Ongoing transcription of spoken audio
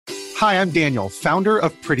Hi, I'm Daniel, founder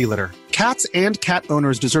of Pretty Litter. Cats and cat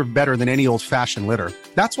owners deserve better than any old-fashioned litter.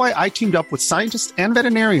 That's why I teamed up with scientists and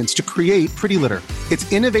veterinarians to create Pretty Litter.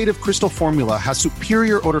 Its innovative crystal formula has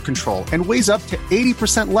superior odor control and weighs up to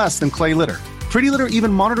 80% less than clay litter. Pretty Litter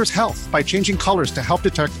even monitors health by changing colors to help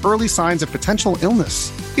detect early signs of potential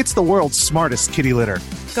illness. It's the world's smartest kitty litter.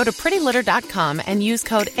 Go to prettylitter.com and use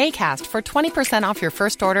code ACAST for 20% off your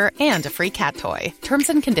first order and a free cat toy. Terms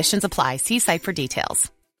and conditions apply. See site for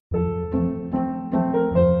details.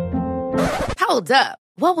 Hold up.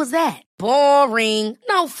 What was that? Boring.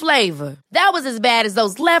 No flavor. That was as bad as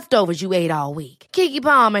those leftovers you ate all week. Keke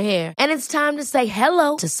Palmer here. And it's time to say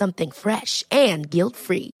hello to something fresh and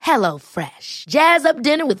guilt-free. Hello Fresh. Jazz up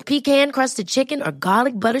dinner with pecan-crusted chicken or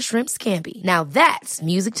garlic butter shrimp scampi. Now that's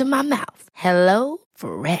music to my mouth. Hello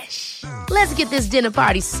Fresh. Let's get this dinner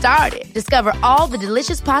party started. Discover all the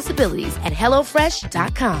delicious possibilities at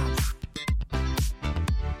hellofresh.com.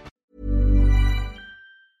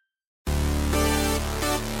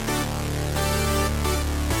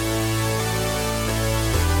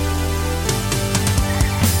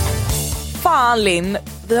 Fan Linn,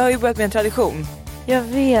 vi har ju börjat med en tradition. Jag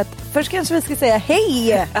vet. Först kanske vi ska säga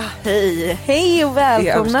hej. Hej. Hej och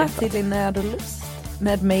välkomna till Din nöd och lust.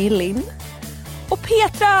 Med mig Linn. Och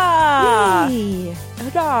Petra! Hej.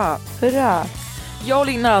 Hurra! Hurra. Jag och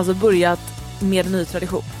Linn har alltså börjat med en ny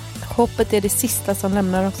tradition. Hoppet är det sista som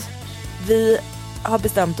lämnar oss. Vi har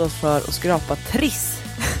bestämt oss för att skrapa triss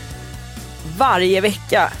varje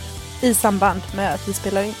vecka. I samband med att vi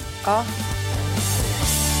spelar in. Ja.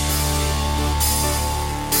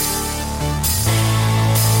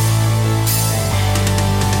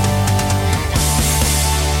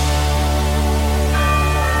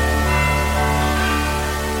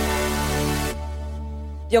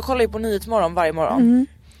 Jag kollar ju på Nyhetsmorgon varje morgon. Mm.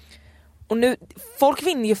 Och nu, folk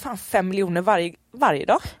vinner ju fan 5 miljoner varje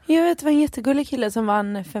dag. Jag vet, det var en jättegullig kille som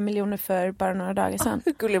vann 5 miljoner för bara några dagar sedan.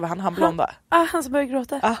 Hur gullig var han? Han blonda? Han som började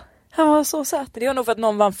gråta. Han var så söt. Det var nog för att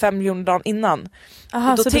någon vann 5 miljoner dagen innan.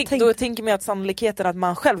 Aha, då tänker man att sannolikheten att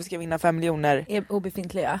man själv ska vinna 5 miljoner är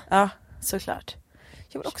obefintliga. Ja, såklart.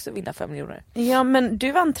 Jag vill också vinna 5 miljoner. Ja, men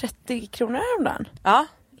du vann 30 kronor häromdagen. Ja,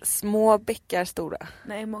 små bäckar stora.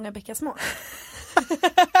 Nej, många bäckar små.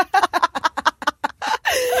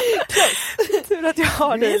 Tur att jag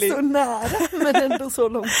har det. Vi är så nära, men ändå så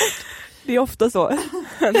långt bort. Det är ofta så. Och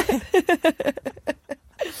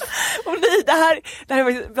nej, det här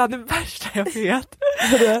är bland det värsta jag vet.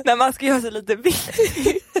 När man ska göra sig lite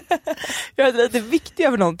viktig. Göra sig lite viktig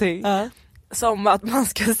över någonting. Som att man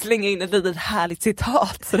ska slänga in ett litet härligt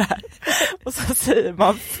citat sådär. Och så säger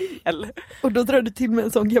man fel. Och då drar du till med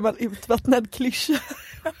en sån gammal utvattnad klyscha.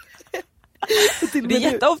 Det är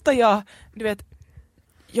jätteofta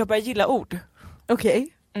jag börjar gilla ord.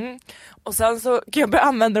 Okej. Mm. Och sen så kan jag börja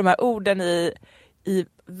använda de här orden i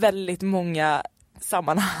väldigt många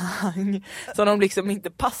sammanhang som de liksom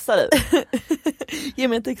inte passar i. Ge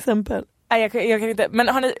mig ett exempel. Nej, jag kan inte. Men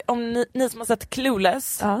har ni som har sett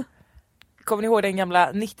Clueless, kommer ni ihåg den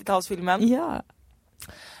gamla 90-talsfilmen? Ja.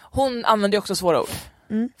 Hon använder ju också svåra ord.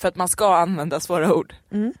 För att man ska använda svåra ord.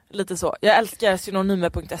 Lite så. Jag älskar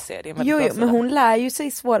synonymer.se. Det är jo, men hon lär ju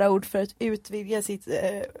sig svåra ord för att utvidga sitt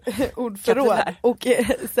ordförråd. Och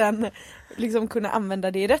sen liksom kunna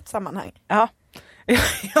använda det i rätt sammanhang. Ja. Jag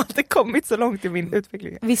har inte kommit så långt i min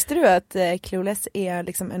utveckling. Visste du att Clueless är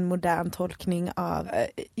liksom en modern tolkning av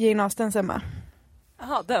Jane Austens Emma?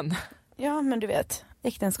 Jaha, den. Ja, men du vet.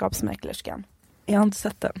 Äktenskapsmäklerskan. Jag har inte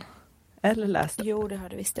sett den. Eller läst den. Jo, det har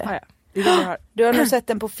du visst det. Ja. Det du har nog sett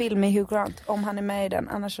den på film med Hugh Grant. Om han är med i den.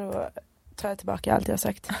 Annars så tar jag tillbaka allt jag har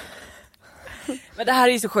sagt. Men det här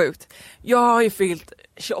är ju så sjukt. Jag har ju fyllt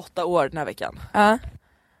 28 år den här veckan.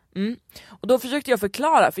 Och då försökte jag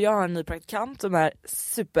förklara. För jag har en ny praktikant som är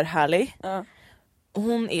superhärlig. Och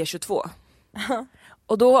hon är 22.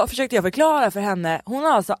 Och då försökte jag förklara för henne. Hon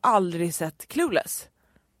har alltså aldrig sett Clueless.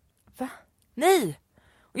 Va? Nej.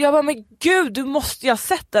 Och jag bara, men gud, du måste ju ha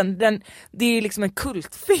sett den. Det är ju liksom en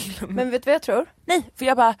kultfilm. Men vet du vad jag tror? Nej, för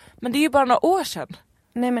jag bara, men det är ju bara några år sedan.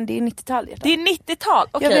 Nej, men det är 90-tal. Det är 90-tal,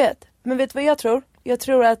 okej. Jag vet, men vet du vad jag tror? Jag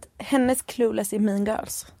tror att hennes Clueless är Mean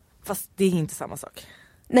Girls. Fast det är inte samma sak.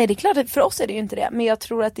 Nej, det är klart att för oss är det ju inte det. Men jag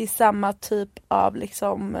tror att det är samma typ av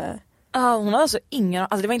liksom... Hon hade alltså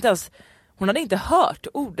det var inte ens... Hon hade inte hört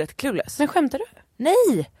ordet Clueless. Men skämtar du?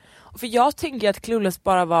 Nej! För jag tänker att Clueless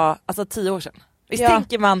bara var 10 år sedan. Visst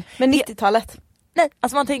tänker man... Men 90-talet? Nej,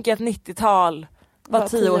 alltså man tänker att 90-tal var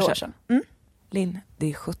 10 år sedan. Linn, det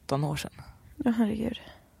är 17 år sedan. Ja, herregud.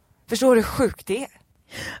 Förstår du hur sjukt det är?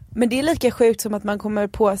 Men det är lika sjukt som att man kommer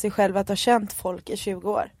på sig själv att ha känt folk i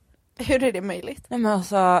 20 år. Hur är det möjligt? Nej men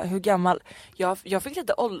alltså hur gammal. Jag fick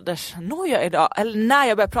lite åldersnoja idag. Eller när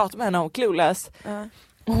jag började prata med henne om Clueless.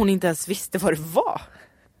 Och hon inte ens visste vad det var.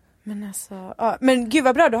 Men alltså, ja. Men gud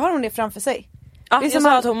vad bra, då har hon det framför sig. Ja, jag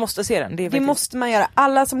sa att hon måste se den. Det måste man göra.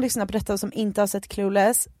 Alla som lyssnar på detta och som inte har sett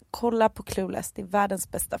Clueless, kolla på Clueless. Det är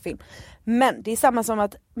världens bästa film. Men det är samma som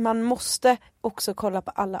att man måste också kolla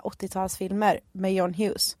på alla 80-talsfilmer med John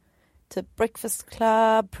Hughes. Typ Breakfast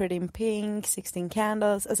Club, Pretty in Pink, 16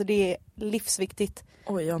 Candles. Alltså det är livsviktigt.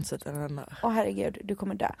 Oj, jag har inte sett den ända. Åh herregud, du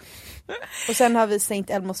kommer dö. Och sen har vi St.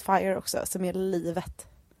 Elmo's Fire också, som är livet.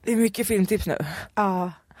 Det är mycket filmtips nu.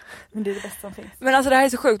 Ja, men det är det bästa som finns. Men alltså det här är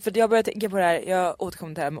så sjukt, för jag började tänka på det här. Jag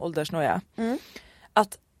återkommer till det här med åldersnoja.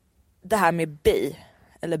 Att det här med bi,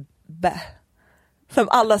 eller bä, som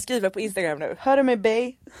alla skriver på Instagram nu. Hör du mig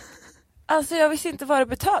bay? Alltså jag visste inte vad det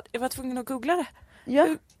betydde. Jag var tvungen att googla det. Ja.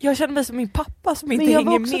 Jag känner mig som min pappa som inte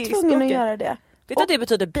hänger med i språket. Men jag var också tvungen att göra det. Vet du att det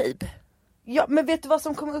betyder babe? Ja, men vet du vad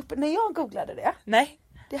som kom upp när jag googlade det? Nej.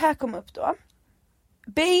 Det här kom upp då.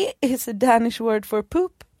 Bay is a Danish word for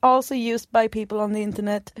poop, also used by people on the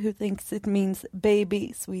internet who thinks it means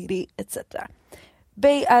baby, sweetie, etc.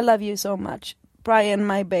 Bay, I love you so much. Brian,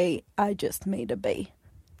 my bay, I just made a bay.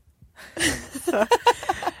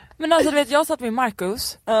 Men alltså du vet, jag satt med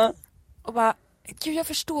Marcus och bara, gud jag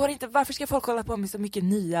förstår inte, varför ska folk hålla på med så mycket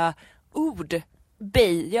nya ord?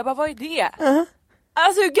 Bay, jag bara, vad är det?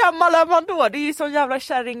 Alltså hur gammal är man då? Det är ju sån jävla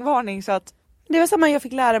kärringvarning så att... Det var samma jag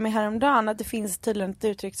fick lära mig häromdagen, att det finns tydligen ett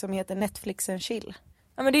uttryck som heter Netflix and chill.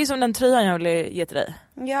 Ja men det är som den tröjan jag ville ge till dig.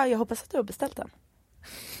 Ja, jag hoppas att du har beställt den.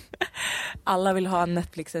 Alla vill ha en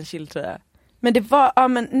Netflix and chill tröja. Men det var, ja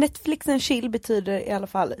men Netflix and chill betyder i alla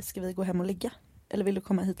fall, ska vi gå hem och ligga? Eller vill du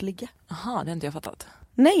komma hit och ligga? Jaha, det har inte jag fattat.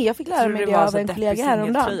 Nej, jag fick lära mig det av en kollega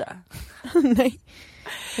häromdagen. Nej.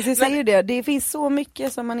 Jag säger det, det finns så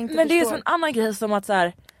mycket som man inte men förstår. Det är som en annan grej som att så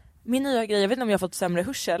här, min nya grej, jag vet inte om jag har fått sämre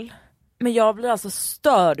hörsel. Men jag blir alltså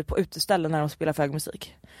störd på uteställen när de spelar för hög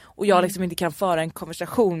musik. Och jag liksom inte kan föra en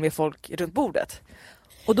konversation med folk runt bordet.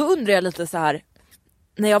 Och då undrar jag lite så här,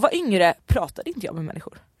 när jag var yngre pratade inte jag med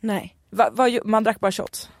människor. Nej. Man drack bara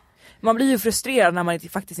shots. Man blir ju frustrerad när man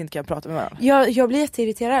faktiskt inte kan prata med varandra. Jag blir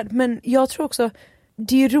jätteirriterad, men jag tror också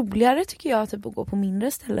det är ju roligare tycker jag typ, att gå på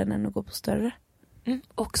mindre ställen än att gå på större.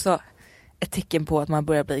 Också ett tecken på att man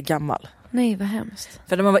börjar bli gammal. Nej, vad hemskt.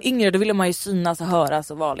 För när man var yngre då ville man ju synas och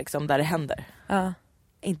höras och vara liksom där det händer. Ja.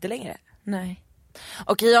 Inte längre. Nej.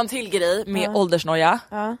 Okej, jag har en till grej med åldersnoja.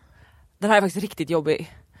 Ja. Den här är faktiskt riktigt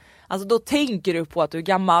jobbig. Alltså då tänker du på att du är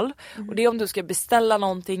gammal. Och det är om du ska beställa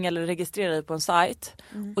någonting eller registrera dig på en sajt.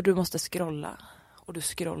 Och du måste scrolla. Och du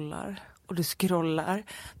scrollar. Och du scrollar.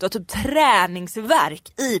 Du har typ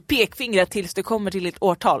träningsverk i pekfingret tills du kommer till ditt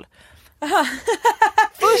årtal.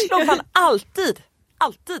 Först låg man alltid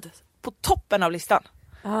på toppen av listan.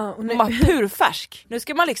 Och man var purfärsk. Nu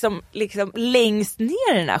ska man liksom längst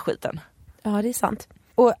ner i den här skiten. Ja, det är sant.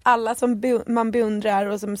 Och alla som man beundrar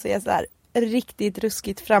och som ser så här riktigt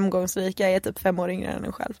ruskigt framgångsrika är typ 5 år yngre än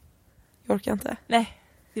en själv. Jag orkar inte. Nej.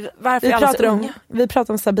 Varför är alla så unga? Vi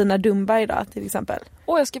pratar om Sabina Dumba idag till exempel.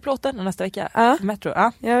 Jag ska plåta henne nästa vecka. För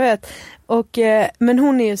Metro. Jag vet. Och, men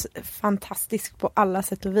hon är ju fantastisk på alla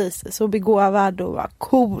sätt och vis. Så begåvad och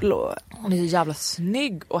cool. Och... Hon är så jävla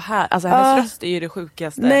snygg och här. Alltså hennes röst är ju det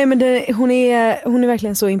sjukaste. Nej men hon är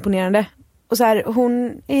verkligen så imponerande. Och så här,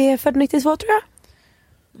 hon är född 92 tror jag.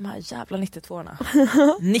 De här jävla 92-orna.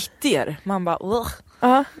 90-er. Man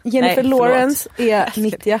bara Jennifer Lawrence är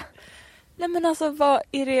 90. Nej men alltså, vad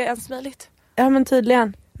är det ens möjligt? Ja men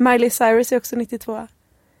tydligen. Miley Cyrus är också 92.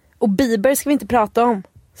 Och Bieber ska vi inte prata om.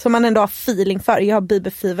 Som man ändå har feeling för. Jag har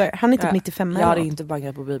Bieber fever. Han är typ 95 år. Jag hade inte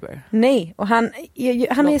bangat på Bieber. Nej, och han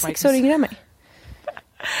är 6 år yngre än mig.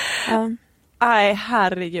 Nej,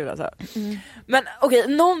 herregud alltså. Men okej,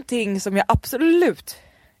 någonting som jag absolut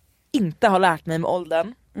inte har lärt mig med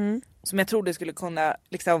åldern. Som jag trodde skulle kunna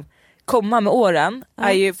liksom komma med åren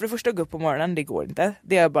är ju för det första att gå upp på morgonen, det går inte.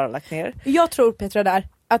 Det har jag bara lagt ner. Jag tror Petra där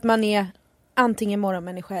att man är antingen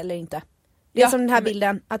morgonmänniska eller inte. Det är som den här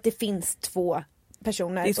bilden att det finns 2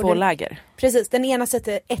 personer. Det är 2 läger. Precis, den ena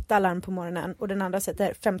sätter 1 alarm på morgonen och den andra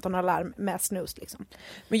sätter 15 alarm med snus liksom.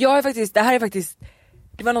 Men jag är faktiskt,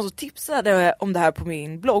 det var någon som tipsade om det här på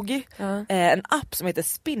min blogg. En app som heter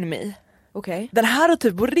Spin Me. Okay. Den här har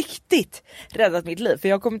typ på riktigt räddat mitt liv. För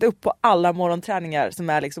jag har kommit upp på alla morgonträningar som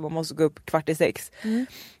är liksom man måste gå upp 5:15.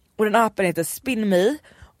 Och den appen heter Spin Me.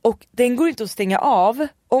 Och den går inte att stänga av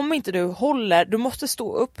om inte du håller. Du måste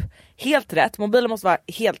stå upp helt rätt. Mobilen måste vara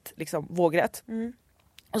helt liksom vågrätt.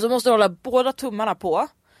 Och så måste du hålla båda tummarna på.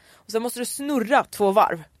 Och Och sen måste du snurra 2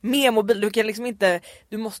 varv med mobil. Du kan liksom inte,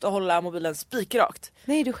 du måste hålla mobilen spikrakt.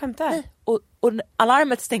 Nej, du skämtar. Nej. Och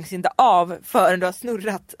alarmet stängs inte av förrän du har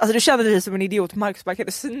snurrat. Alltså du känner dig som en idiot. Marcus bara, kan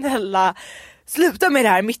du snälla sluta med det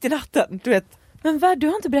här mitt i natten, du vet. Men vad, du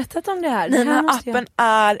har inte berättat om det här? Nej, den här appen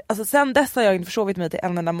är, alltså sen dess har jag inte försovit mig till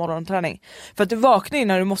en enda morgonträning. För att du vaknar ju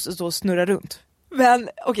när du måste stå och snurra runt. Men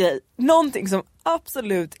okej, någonting som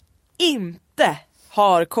absolut inte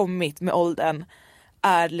har kommit med åldern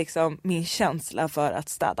är liksom min känsla för att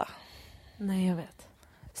städa. Nej, jag vet.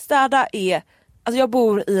 Städa är, alltså jag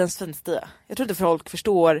bor i en svinstia. Jag tror inte folk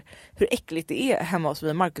förstår hur äckligt det är hemma hos mig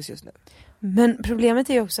och Marcus just nu. Men problemet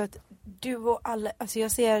är ju också att du och alla, alltså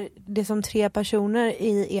jag ser det som 3 personer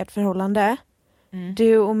i ert förhållande.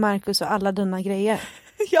 Du och Marcus och alla dina grejer.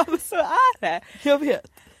 Ja, men så är det. Jag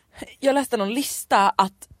vet. Jag läste någon lista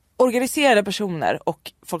att organiserade personer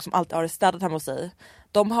och folk som alltid har städat hemma hos sig,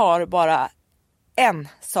 de har bara en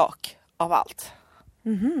sak av allt.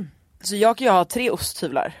 Så jag kan ju ha 3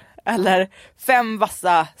 osthyvlar eller 5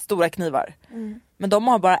 vassa stora knivar. Men de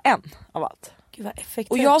har bara en av allt. Gud vad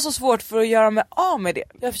effektivt. Och jag har så svårt för att göra mig av med det.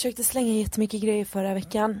 Jag försökte slänga jättemycket grejer förra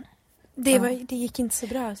veckan. Det gick inte så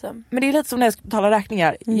bra alltså. Men det är lite som när jag ska betala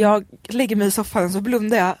räkningar. Jag lägger mig i soffan och så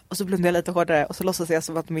blundar jag. Och så blundar jag lite hårdare. Och så låtsas jag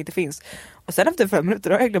som att de inte finns. Och sen efter 5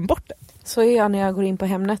 minuter har jag glömt bort det. Så är jag när jag går in på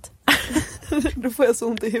Hemnet. Då får jag så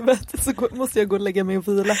ont i huvudet. Så måste jag gå och lägga mig och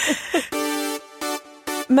vila.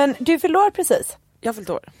 Men du förlorar precis. Jag har fyllt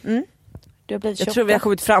år. Du har blivit 28. Jag tror vi har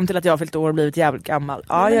kommit fram till att jag har fyllt år och blivit jävligt gammal.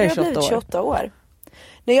 Ja, jag är 28 år. Du har blivit 28 år.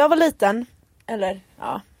 När jag var liten, eller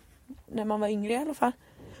ja, när man var yngre i alla fall,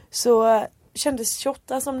 så kändes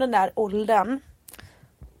 28 som den där åldern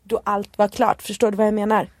då allt var klart. Förstår du vad jag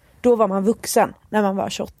menar? Då var man vuxen när man var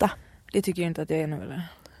 28. Det tycker jag inte att jag är nu, eller?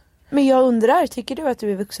 Men jag undrar, tycker du att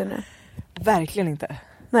du är vuxen nu? Verkligen inte.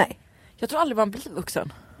 Nej. Jag tror aldrig man blir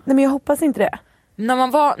vuxen. Nej, men jag hoppas inte det.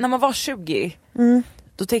 När man var 20,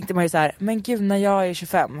 då tänkte man ju så här: men gud, när jag är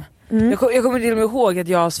 25. Jag kommer till och med ihåg att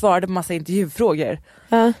jag svarade på massa intervjufrågor.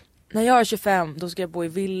 När jag är 25, då ska jag bo i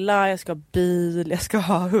villa, jag ska ha bil, jag ska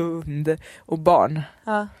ha hund och barn.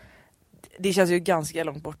 Det känns ju ganska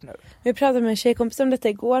långt bort nu. Vi pratade med en tjejkompis om detta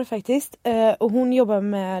igår faktiskt. Och hon jobbar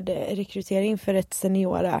med rekrytering för ett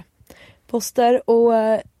seniora poster. Och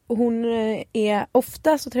hon är,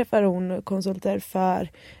 ofta så träffar hon konsulter för,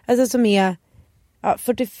 alltså som är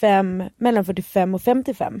 45, mellan 45 och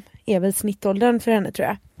 55 är väl snittåldern för henne, tror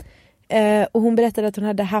jag. Och hon berättade att hon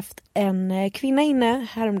hade haft en kvinna inne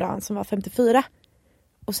häromdagen som var 54.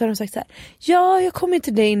 Och så har de sagt så här: ja, jag kommer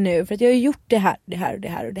till dig nu för att jag har gjort det här, det här och det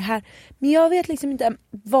här och det här. Men jag vet liksom inte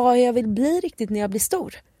vad jag vill bli riktigt när jag blir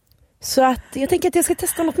stor. Så att jag tänker att jag ska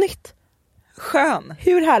testa något nytt. Skön.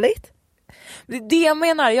 Hur härligt? Det är det jag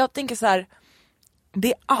menar. Jag tänker så här: det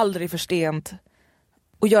är aldrig för sent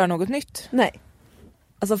att göra något nytt. Nej.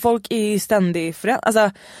 Alltså folk är ständigt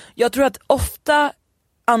alltså jag tror att ofta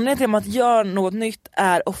anledningen till att man gör något nytt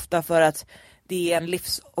är ofta för att det är en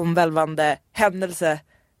livsomvälvande händelse.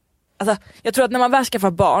 Alltså jag tror att när man väl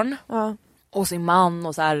skaffar barn och sin man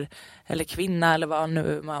och så här, eller kvinna eller vad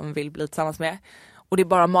nu man vill bli tillsammans med, och det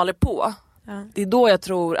bara maler på. Det är då jag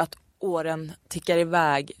tror att åren tickar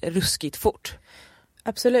iväg ruskigt fort.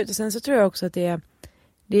 Absolut, och sen så tror jag också att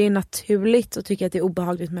det är naturligt att tycka att det är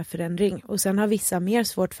obehagligt med förändring. Och sen har vissa mer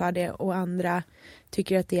svårt för det och andra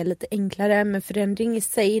tycker att det är lite enklare. Men förändring i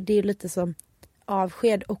sig, det är lite som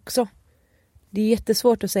avsked också. Det är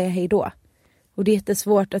jättesvårt att säga hej då. Och det är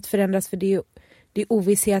jättesvårt att förändras, för det är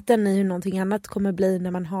ovissheten i hur någonting annat kommer bli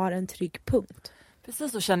när man har en trygg punkt.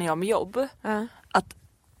 Precis så känner jag med jobb. Att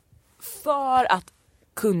för att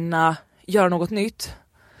kunna göra något nytt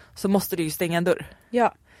så måste du ju stänga en dörr.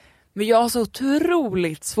 Ja. Men jag har så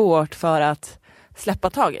otroligt svårt för att släppa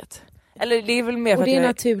taget. Eller det är väl mer för och det är att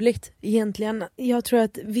naturligt egentligen. Jag tror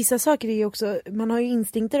att vissa saker är ju också, man har ju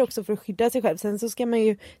instinkter också för att skydda sig själv. Sen finns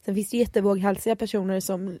det jättevåghalsiga personer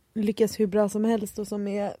som lyckas hur bra som helst och som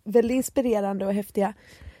är väldigt inspirerande och häftiga.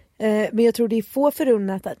 Men jag tror det är få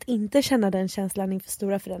förunnat att inte känna den känslan inför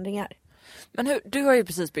stora förändringar. Men du har ju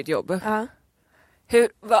precis bytt jobb.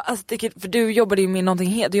 För du jobbade ju med någonting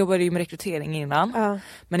helt. Du jobbade ju med rekrytering innan.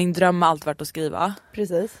 Men din dröm har alltid varit att skriva.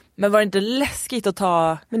 Precis. Men var det inte läskigt att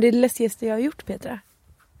ta... Men det är det läskigaste jag har gjort, Petra.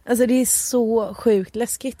 Alltså det är så sjukt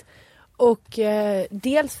läskigt. Och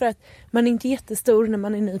dels för att man är inte jättestor när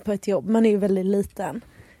man är ny på ett jobb. Man är ju väldigt liten.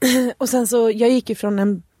 Och sen så, jag gick ifrån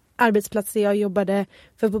en arbetsplats där jag jobbade.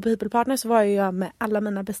 För på People Partner så var jag med alla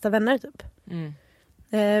mina bästa vänner typ.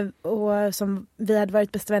 Och som vi hade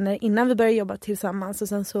varit bästa vänner innan vi började jobba tillsammans. Och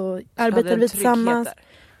sen så arbetade vi tillsammans.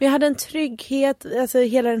 Vi hade en trygghet, alltså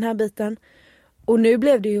hela den här biten. Och nu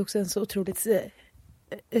blev det ju också en så otroligt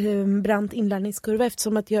brant inlärningskurva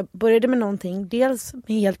eftersom att jag började med någonting, dels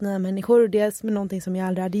med helt nya människor och dels med någonting som jag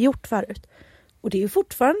aldrig hade gjort förut. Och det är ju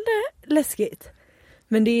fortfarande läskigt.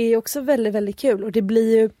 Men det är också väldigt, väldigt kul och det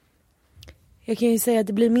blir ju, jag kan ju säga att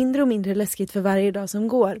det blir mindre och mindre läskigt för varje dag som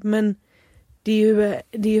går, men det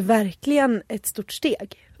är ju verkligen ett stort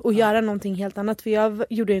steg att göra någonting helt annat, för jag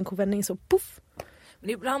gjorde en kovändning så puff. Men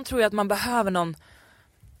ibland tror jag att man behöver någon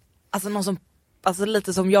som, alltså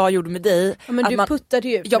lite som jag gjorde med dig. Ja, men du puttade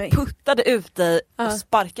ju ut mig. mig. Jag puttade ut dig och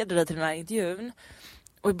sparkade dig till den här intervjun.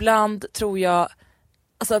 Och ibland tror jag,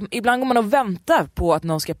 alltså ibland går man och väntar på att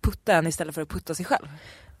någon ska putta en istället för att putta sig själv.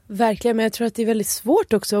 Verkligen, men jag tror att det är väldigt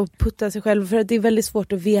svårt också att putta sig själv, för att det är väldigt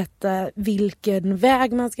svårt att veta vilken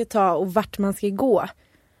väg man ska ta och vart man ska gå.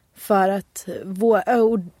 För att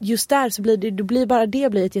och just där så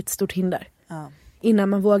blir ett jättestort hinder innan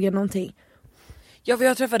man vågar någonting. Ja, för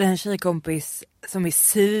jag träffade en tjejkompis som är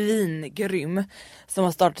svingrym, som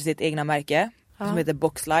har startat sitt egna märke som heter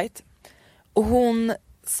Boxlight. Och hon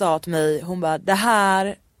sa till mig, hon bara, det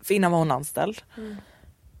här, för innan var hon anställd.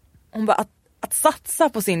 Hon bara, att satsa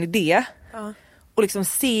på sin idé och liksom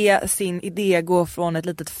se sin idé gå från ett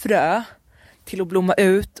litet frö till att blomma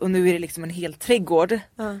ut och nu är det liksom en hel trädgård.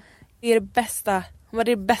 Det är det bästa, det är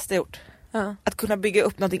det bästa jag gjort. Att kunna bygga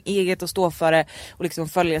upp någonting eget och stå för det och liksom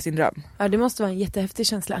följa sin dröm. Ja, det måste vara en jättehäftig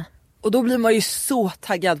känsla. Och då blir man ju så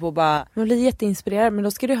taggad på bara... Man blir jätteinspirerad, men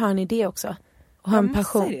då ska du ha en idé också. Och ha en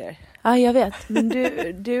passion. Ja, jag vet. Men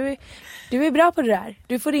du är bra på det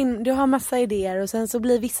där. Du har massa idéer och sen så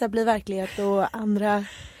blir vissa verklighet och andra...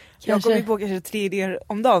 Jag kommer på kanske 3 idéer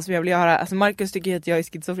om dagen som jag vill göra. Alltså Marcus tycker att jag är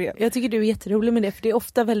schizofren. Jag tycker du är jätterolig med det, för det är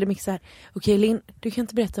ofta väldigt mycket så här: okej, Linn, du kan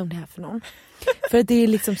inte berätta om det här för någon. För att det är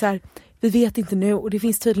liksom så här, vi vet inte nu och det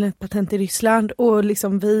finns tydligen ett patent i Ryssland och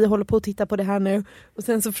liksom vi håller på att titta på det här nu. Och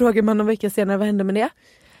sen så frågar man någon vecka senare, vad händer med det?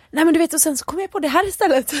 Nej, men du vet, och sen så kommer jag på det här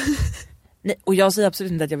istället. Nej, och jag säger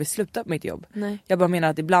absolut inte att jag vill sluta på mitt jobb. Nej. Jag bara menar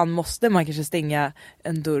att ibland måste man kanske stänga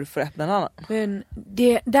en dörr för att öppna en annan. Men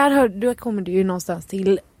då kommer du ju någonstans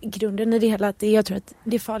till grunden i det hela. Att jag tror att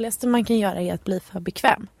det farligaste man kan göra är att bli för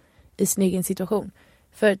bekväm i sin egen situation.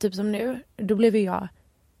 För typ som nu, då blev jag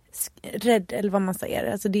rädd, eller vad man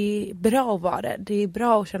säger. Alltså det är bra att vara det. Det är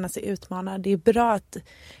bra att känna sig utmanad. Det är bra att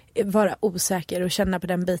vara osäker och känna på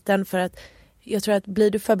den biten. För att jag tror att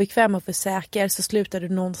blir du för bekväm och för säker så slutar du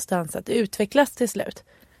någonstans att utvecklas till slut.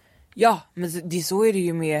 Ja, men så är det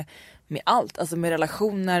ju med allt. Alltså med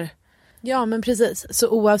relationer. Ja, men precis. Så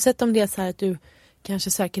oavsett om det är så här att du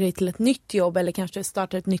kanske söker dig till ett nytt jobb eller kanske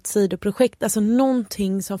startar ett nytt sidoprojekt. Alltså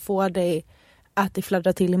någonting som får dig att det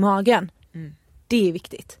fladdrar till i magen. Det är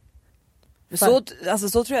viktigt. Så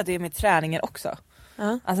tror jag att det är med träningen också.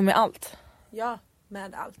 Alltså med allt. Ja,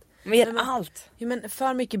 med allt. Med allt. Ja, men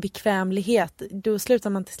för mycket bekvämlighet, då slutar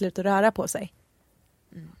man till slut att röra på sig.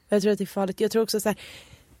 Jag tror att det är farligt. Jag tror också så här,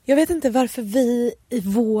 jag vet inte varför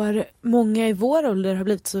många i vår ålder har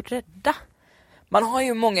blivit så rädda. Man har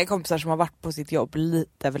ju många kompisar som har varit på sitt jobb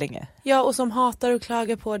lite för länge. Ja, och som hatar och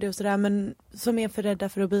klagar på det och sådär, men som är för rädda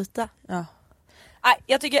för att byta. Ja. Nej,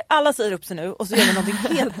 jag tycker alla säger upp sig nu och så gör vi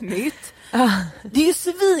någonting helt nytt. Det är ju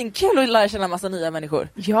svinkul att lära känna massa nya människor.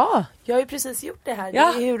 Ja, jag har ju precis gjort det här.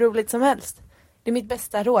 Ja. Det är hur roligt som helst. Det är mitt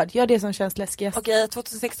bästa råd. Gör det som känns läskigast. Okej,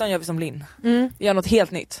 2016 gör vi som Linn. Vi gör något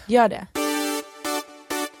helt nytt. Gör det.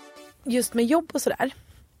 Just med jobb och sådär.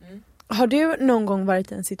 Har du någon gång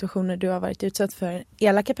varit i en situation när du har varit utsatt för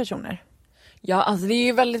elaka personer? Ja, alltså det är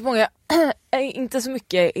ju väldigt många. Inte så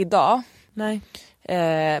mycket idag. Nej.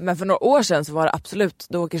 Men för några år sedan så var det absolut.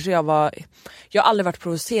 Då kanske jag har aldrig varit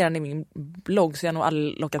provocerande i min blogg, så jag har nog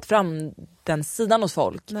aldrig lockat fram den sidan hos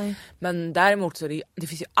folk. Nej. Men däremot så det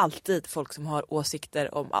finns ju alltid folk som har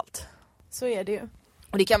åsikter om allt. Så är det ju.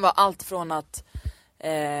 Och det kan vara allt från att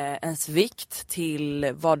ens vikt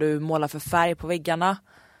till vad du målar för färg på väggarna.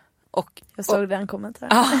 Jag såg den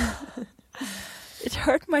kommentaren. It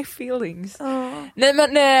hurt my feelings. Nej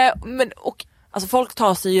men och alltså folk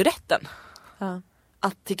tar sig ju rätten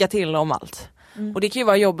att tycka till om allt. Och det kan ju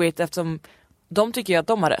vara jobbigt eftersom de tycker ju att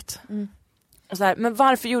de har rätt. Och så här, men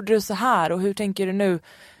varför gjorde du så här och hur tänker du nu?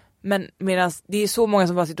 Men medan det är så många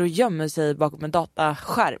som bara sitter och gömmer sig bakom en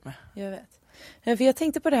dataskärm. Jag vet. För jag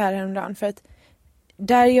tänkte på det här häromdagen, för att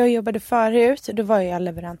där jag jobbade förut, då var jag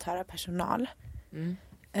leverantör av personal.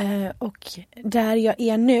 Och där jag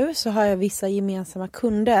är nu så har jag vissa gemensamma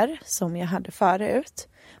kunder som jag hade förut.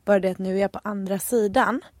 Bara det att nu är jag på andra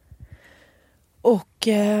sidan. Och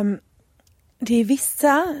det är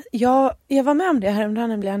vissa, jag var med om det häromdagen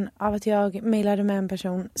nämligen, av att jag mejlade med en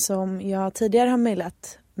person som jag tidigare har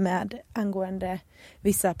mejlat med angående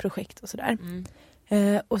vissa projekt och sådär.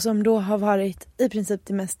 Och som då har varit i princip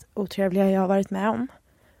det mest otrevliga jag har varit med om.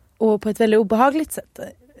 Och på ett väldigt obehagligt sätt.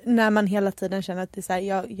 När man hela tiden känner att det är så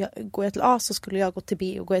här, går jag till A så skulle jag gå till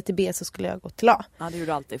B och går jag till B så skulle jag gå till A. Ja, det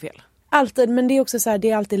gjorde alltid fel. Alltid, men det är också så här, det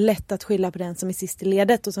är alltid lätt att skylla på den som är sist i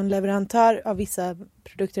ledet. Och som leverantör av vissa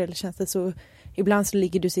produkter eller tjänster så ibland så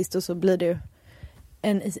ligger du sist och så blir du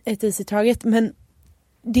ett easy target. Men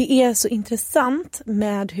det är så intressant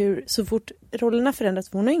med hur så fort rollerna förändras,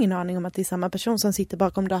 för hon har ingen aning om att det är samma person som sitter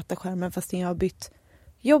bakom dataskärmen fast jag har bytt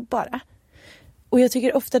jobb bara. Och jag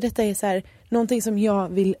tycker ofta detta är så här, någonting som jag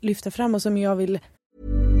vill lyfta fram och som jag vill...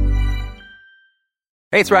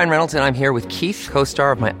 Hey, it's Ryan Reynolds and I'm here with Keith,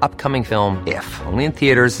 co-star of my upcoming film, If, only in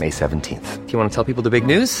theaters May 17th. Do you want to tell people the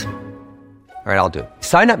big news? All right, I'll do it.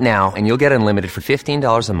 Sign up now and you'll get unlimited for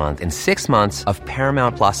 $15 a month and 6 months of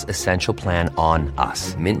Paramount Plus Essential Plan on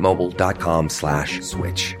us.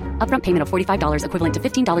 MintMobile.com/switch. Upfront payment of $45 equivalent to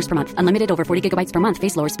 $15 per month. Unlimited over 40 gigabytes per month.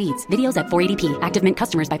 Face lower speeds. Videos at 480p. Active Mint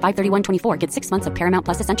customers by 531.24 get 6 months of Paramount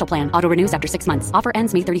Plus Essential Plan. Auto renews after 6 months. Offer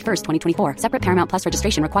ends May 31st, 2024. Separate Paramount Plus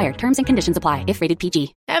registration required. Terms and conditions apply if rated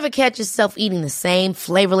PG. Ever catch yourself eating the same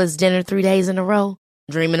flavorless dinner 3 days in a row?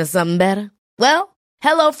 Dreaming of something better? Well,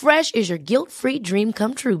 HelloFresh is your guilt-free dream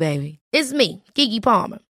come true, baby. It's me, Keke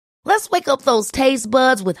Palmer. Let's wake up those taste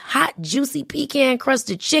buds with hot, juicy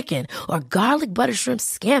pecan-crusted chicken or garlic butter shrimp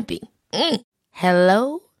scampi.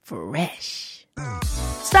 Hello Fresh.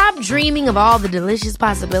 Stop dreaming of all the delicious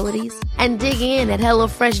possibilities and dig in at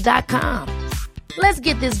HelloFresh.com. Let's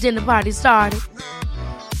get this dinner party started.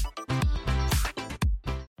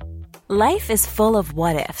 Life is full of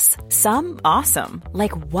what-ifs. Some awesome,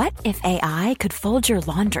 like what if AI could fold your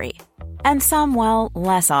laundry? And some, well,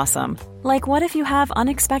 less awesome, like what if you have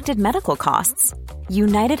unexpected medical costs?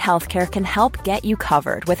 United Healthcare can help get you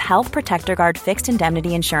covered with Health Protector Guard fixed indemnity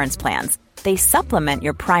insurance plans. They supplement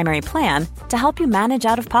your primary plan to help you manage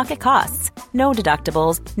out-of-pocket costs. No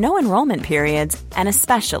deductibles, no enrollment periods, and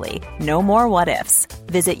especially no more what-ifs.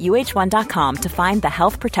 Visit uh1.com to find the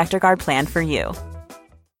Health Protector Guard plan for you.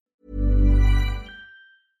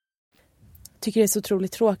 Tycker det är så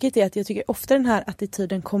otroligt tråkigt är att jag tycker ofta den här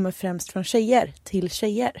attityden kommer främst från tjejer till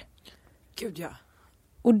tjejer. Gud ja.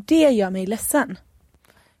 Och det gör mig ledsen.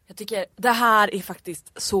 Jag tycker det här är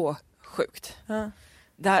faktiskt så sjukt. Ja.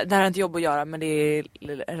 Det här har inte jobb att göra men det är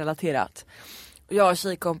relaterat. Jag har en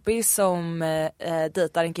tjejkompis som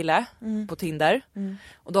dejtar en kille på Tinder.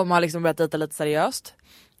 Och de har liksom börjat dejta lite seriöst.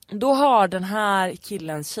 Då har den här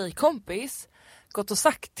killens tjejkompis gått och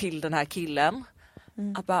sagt till den här killen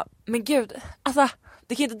att bara, men gud, alltså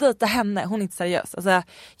du kan inte dejta henne, hon är inte seriös. Alltså,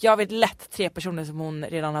 jag vet lätt 3 personer som hon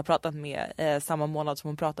redan har pratat med samma månad som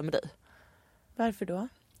hon pratar med dig. Varför då?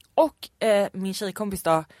 Och min tjejkompis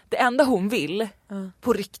då, det enda hon vill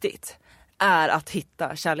på riktigt är att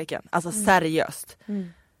hitta kärleken, alltså seriöst.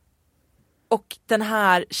 Och den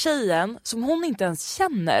här tjejen som hon inte ens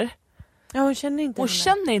känner. Ja, hon känner inte henne.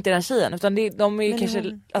 Känner inte den tjejen utan de är ju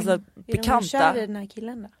kanske bekanta. Hon kär i den här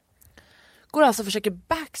killen då? Går alltså och försöker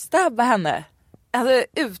backstabba henne. Alltså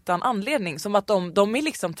utan anledning. Som att de är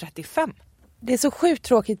liksom 35. Det är så sjukt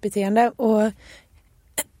tråkigt beteende. Och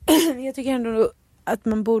jag tycker ändå att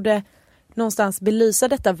man borde någonstans belysa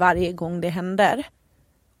detta varje gång det händer.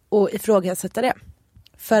 Och ifrågasätta det.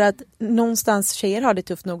 För att någonstans tjejer har det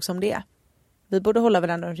tufft nog som det är. Vi borde hålla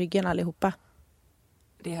varandra om ryggen allihopa.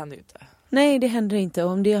 Det händer ju inte. Nej, det händer inte.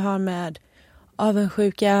 Om det har med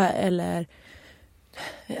avundsjuka eller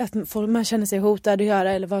att man känner sig hotad att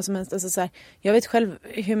göra eller vad som helst. Alltså så här, jag vet själv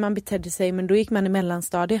hur man betedde sig men då gick man i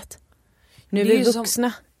mellanstadiet. Nu är vi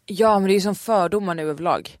vuxna. Ja, men det är ju som fördomar nu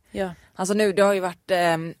överlag. Ja. Alltså nu, det har ju varit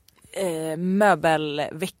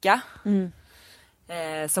möbelvecka.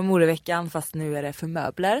 Som moreveckan fast nu är det för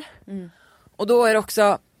möbler. Och då är det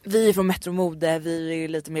också, vi är från Metro Mode, vi är ju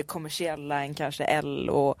lite mer kommersiella än kanske L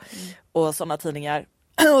och sådana tidningar.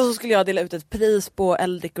 Och så skulle jag dela ut ett pris på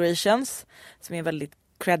L Decorations som är en väldigt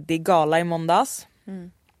creddig gala i måndags.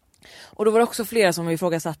 Och då var det också flera som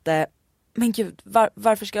ifrågasatte, men gud,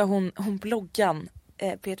 varför ska hon bloggan,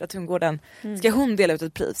 Petra Tungården, ska hon dela ut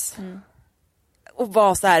ett pris? Och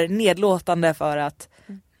var så här nedlåtande för att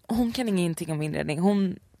hon kan ingenting om inredning.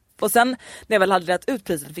 Och sen när jag väl hade delat ut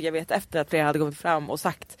priset fick jag veta efter att flera hade kommit fram och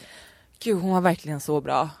sagt, gud hon var verkligen så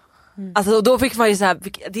bra. Alltså och då fick man ju så här,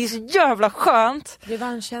 det är så jävla skönt.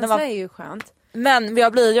 Revanschkänsla är ju skönt. Men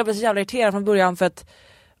jag blev så jävla irriterad från början för att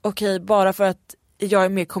okej, bara för att jag är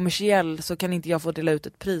mer kommersiell så kan inte jag få dela ut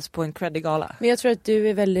ett pris på en creddig gala. Men jag tror att du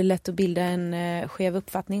är väldigt lätt att bilda en skev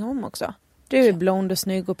uppfattning om också. Du är blond och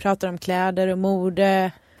snygg och pratar om kläder och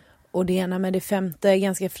mode och det ena med det femte,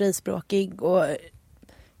 ganska frispråkig. Och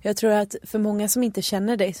jag tror att för många som inte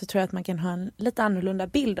känner dig så tror jag att man kan ha en lite annorlunda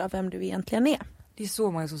bild av vem du egentligen är. Det är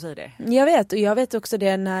så många som säger det. Jag vet, och jag vet också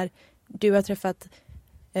det när du har träffat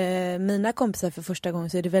mina kompisar för första gången,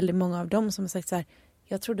 så är det väldigt många av dem som har sagt så här: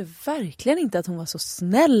 jag trodde verkligen inte att hon var så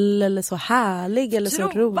snäll eller så härlig eller så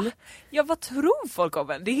rolig. Ja, vad tror folk om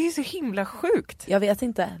en? Det är så himla sjukt. Jag vet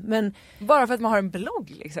inte, men... Bara för att man har en blogg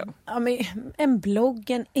liksom. Ja, men en blogg,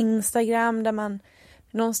 en Instagram där man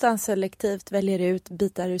någonstans selektivt väljer ut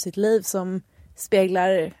bitar ur sitt liv som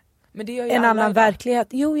speglar men det gör ju en annan idag. verklighet.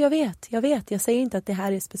 Jo, jag vet. Jag säger inte att det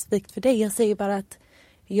här är specifikt för dig. Jag säger bara att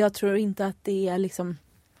jag tror inte att det är liksom...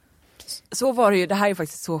 Så var det ju, det här är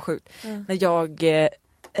faktiskt så sjukt. När jag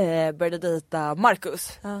började dejta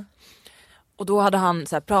Marcus. Och då hade han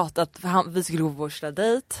så här pratat, för vi skulle gå på vår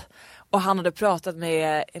dejt. Och han hade pratat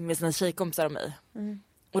med sina tjejkompisar om mig.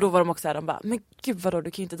 Och då var de också här, de bara, men gud vadå,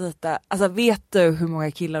 du kan ju inte dejta. Alltså vet du hur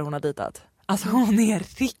många killar hon har dejtat? Alltså hon är en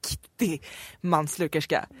riktig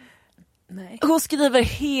manslukerska. Nej. Hon skriver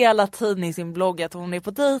hela tiden i sin blogg att hon är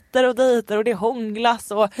på dejter och det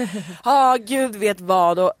hånglas och gud vet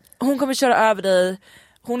vad, och hon kommer köra över dig.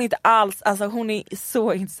 Hon är inte alls, alltså hon är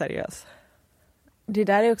så inte seriös. Det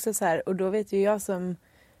där är också så här, och då vet ju jag som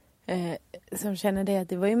känner det, att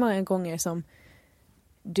det var ju många gånger som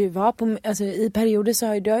du var på, alltså i perioder så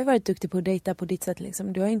har du har ju varit duktig på att dejta på ditt sätt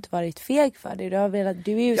liksom. Du har ju inte varit feg för det. Du har velat,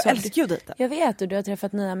 du är ju jag älskar ju att dejta. Jag vet, och du har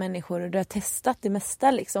träffat nya människor och du har testat det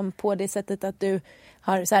mesta liksom på det sättet att du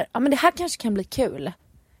har så här, ja men det här kanske kan bli kul.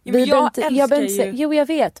 Jo, men Jo, jag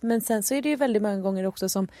vet, men sen så är det ju väldigt många gånger också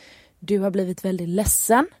som du har blivit väldigt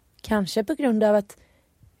ledsen, kanske på grund av att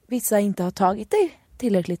vissa inte har tagit dig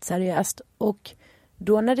tillräckligt seriöst, och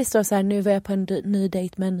då när det står så här, nu var jag på en ny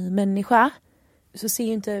dejt med en ny människa, så ser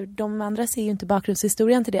ju inte de andra ser ju inte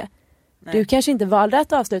bakgrundshistorien till det. Nej. Du kanske inte valde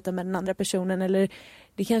att avsluta med den andra personen, eller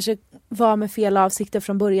det kanske var med fel avsikter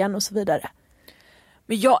från början och så vidare.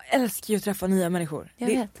 Men jag älskar ju att träffa nya människor. Jag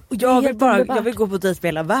vet. Och jag vill gå på dejt med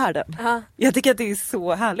hela världen. Aha. Jag tycker att det är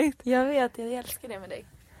så härligt. Jag vet, jag älskar det med dig.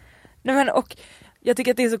 Nej, men och jag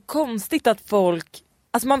tycker att det är så konstigt att folk,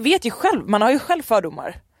 alltså man vet ju själv, man har ju själv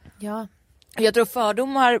fördomar. Ja. Jag tror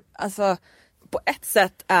fördomar, alltså på ett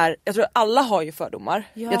sätt jag tror alla har ju fördomar.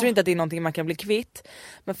 Ja. Jag tror inte att det är någonting man kan bli kvitt.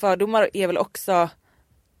 Men fördomar är väl också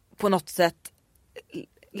på något sätt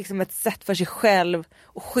liksom ett sätt för sig själv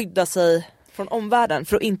att skydda sig från omvärlden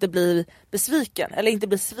för att inte bli besviken eller inte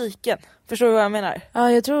bli sviken. Förstår du vad jag menar?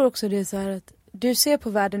 Ja, jag tror också det är så här att du ser på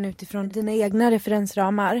världen utifrån dina egna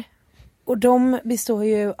referensramar. Och de består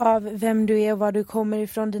ju av vem du är och var du kommer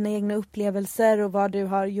ifrån, dina egna upplevelser och vad du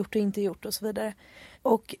har gjort och inte gjort och så vidare.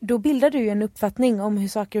 Och då bildar du ju en uppfattning om hur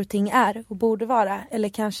saker och ting är och borde vara, eller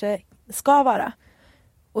kanske ska vara.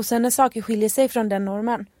 Och sen när saker skiljer sig från den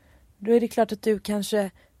normen, då är det klart att du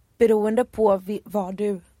kanske, beroende på var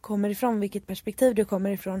du kommer ifrån, vilket perspektiv du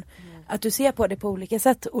kommer ifrån, att du ser på det på olika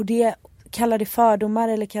sätt. Och det kallar det fördomar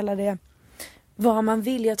eller kallar det vad man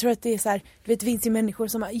vill. Jag tror att det är så här, du vet, det finns ju människor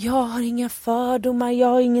som jag har inga fördomar, jag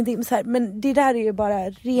har ingenting så här, men det där är ju bara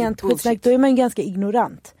rent skitsnack, då är man ganska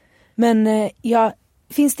ignorant. Men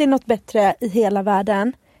finns det något bättre i hela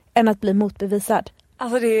världen än att bli motbevisad?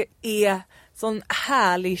 Alltså det är sån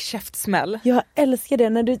härlig käftsmäll. Jag älskar det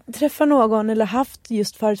när du träffar någon eller haft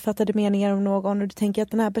just förutfattade meningar om någon och du tänker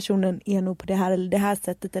att den här personen är nog på det här eller det här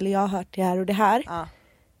sättet, eller jag har hört det här och det här. Ja.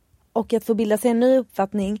 Och att få bilda sig en ny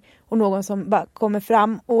uppfattning och någon som bara kommer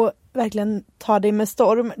fram och verkligen tar dig med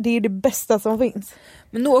storm, det är det bästa som finns.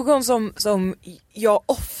 Men någon som jag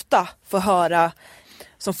ofta får höra,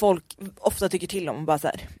 som folk ofta tycker till om, bara så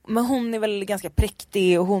här, men hon är väl ganska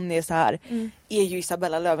präktig och hon är så här, är ju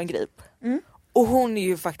Isabella Löwengrip. Och hon är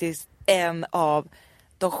ju faktiskt en av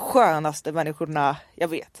de skönaste människorna jag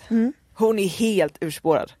vet. Hon är helt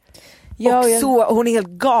urspårad. Hon är helt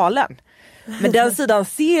galen. Men den sidan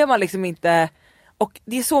ser man liksom inte. Och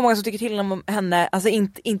det är så många som tycker till om henne, alltså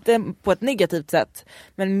inte på ett negativt sätt,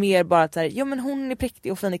 men mer bara att så här, ja men hon är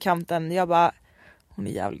präktig och fin i kanten. Jag bara, hon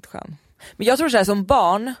är jävligt skön. Men jag tror så här, som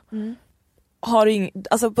barn har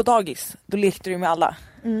alltså på dagis, då lekte du med alla.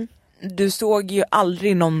 Du såg ju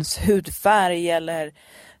aldrig någons hudfärg, eller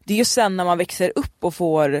det är ju sen när man växer upp och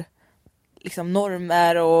får liksom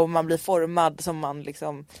normer och man blir formad som man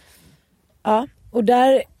liksom. Ja, och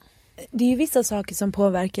där, det är ju vissa saker som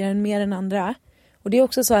påverkar en mer än andra. Och det är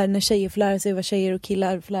också så här när tjejer får lära sig vad tjejer och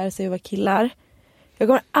killar får lära sig vad killar. Jag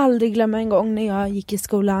kommer aldrig glömma en gång när jag gick i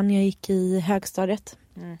skolan, jag gick i högstadiet.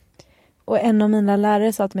 Och en av mina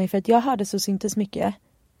lärare sa till mig, för att jag hade så syntes mycket.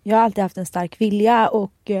 Jag har alltid haft en stark vilja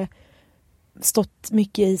och stått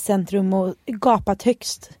mycket i centrum och gapat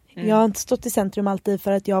högst. Jag har inte stått i centrum alltid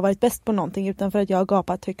för att jag har varit bäst på någonting, utan för att jag har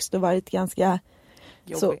gapat högst och varit ganska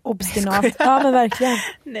så obstinat. Ja, men verkligen.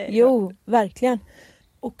 Nej, jo, verkligen.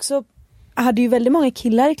 Och så hade ju väldigt många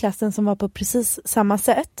killar i klassen som var på precis samma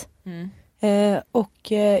sätt.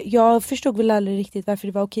 Och jag förstod väl aldrig riktigt varför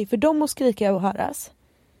det var okej för dem att skrika och höras.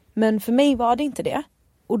 Men för mig var det inte det.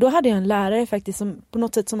 Och då hade jag en lärare faktiskt som på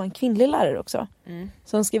något sätt som en kvinnlig lärare också.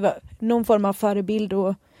 Som skulle vara någon form av förebild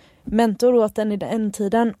och mentor åt den i den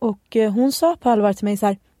tiden. Och hon sa på allvar till mig så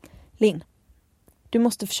här: Linn, du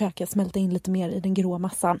måste försöka smälta in lite mer i den grå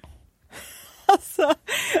massan. Alltså.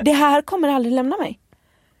 Det här kommer aldrig lämna mig.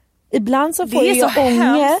 Ibland så får jag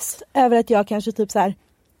ångest över att jag kanske typ så här,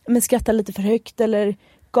 men skrattar lite för högt eller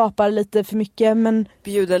gapar lite för mycket. Men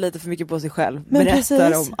bjuder lite för mycket på sig själv. Men berättar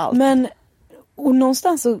precis, om allt. Och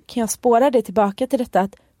någonstans så kan jag spåra det tillbaka till detta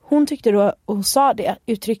att hon tyckte då, och hon sa det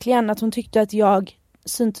uttryckligen, att hon tyckte att jag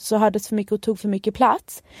syntes och hade för mycket och tog för mycket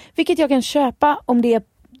plats. Vilket jag kan köpa om det är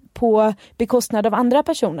på bekostnad av andra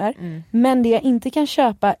personer. Men det jag inte kan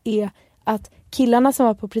köpa är att killarna som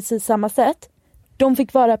var på precis samma sätt, de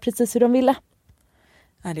fick vara precis hur de ville.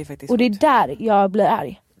 Nej, det är faktiskt och det är där jag blir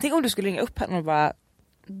arg. Tänk om du skulle ringa upp henne och bara,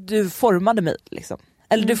 du formade mig liksom.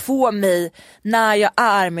 Eller du får mig, när jag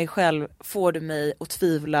är mig själv, får du mig att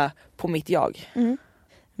tvivla på mitt jag.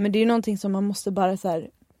 Men det är ju någonting som man måste bara så här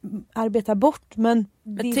arbeta bort. Men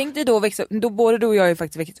tänk dig då växa, då både du och jag har ju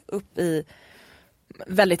faktiskt växt upp i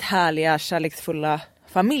väldigt härliga, kärleksfulla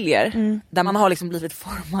familjer. Där man har liksom blivit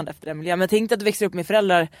formad efter den miljön. Men tänk dig att du växer upp med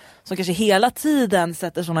föräldrar som kanske hela tiden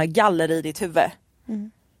sätter såna galler i ditt huvud.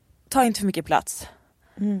 Ta inte för mycket plats.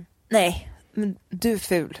 Nej, men du är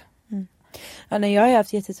ful. Ja, när jag har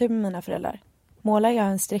haft jättetur med mina föräldrar. Målar jag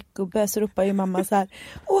en streckgubbe så ropar ju mamma så här: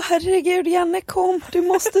 åh herregud Janne, kom, du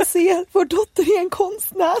måste se, vår dotter är en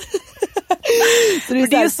konstnär. Så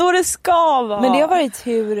det är så det ska vara. Men det har varit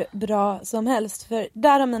hur bra som helst. För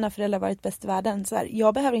där har mina föräldrar varit bäst i världen. Så här,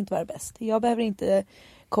 jag behöver inte vara bäst. Jag behöver inte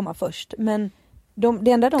komma först. Men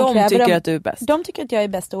det enda de kräver, tycker att du är bäst. De tycker att jag är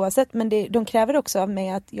bäst oavsett. Men de kräver också av mig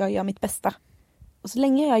att jag gör mitt bästa. Och så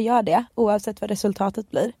länge jag gör det, oavsett vad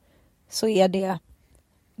resultatet blir, så är det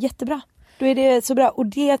jättebra. Då är det så bra. Och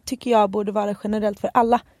det tycker jag borde vara generellt för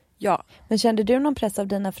alla. Ja. Men kände du någon press av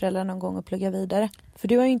dina föräldrar någon gång att plugga vidare? För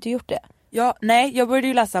du har ju inte gjort det. Ja, nej, jag började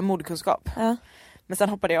ju läsa modekunskap. Men sen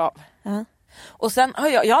hoppade jag av. Och sen har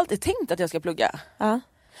jag har alltid tänkt att jag ska plugga.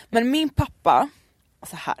 Men min pappa,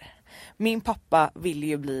 så här. Min pappa ville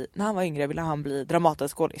ju bli, när han var yngre ville han bli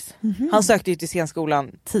dramatiskådis. Han sökte ju till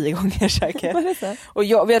scenskolan 10 gånger säkert. Och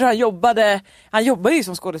han jobbade ju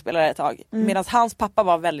som skådespelare ett tag. Medan hans pappa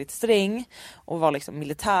var väldigt sträng och var liksom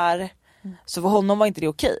militär. Så för honom var inte det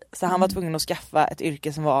okej. Så han var tvungen att skaffa ett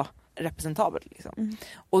yrke som var representabelt liksom.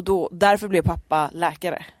 Och därför blev pappa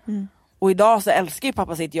läkare. Och idag så älskar ju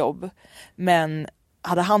pappa sitt jobb. Men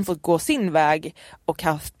hade han fått gå sin väg och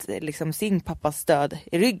haft liksom sin pappas stöd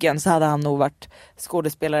i ryggen, så hade han nog varit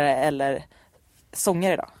skådespelare eller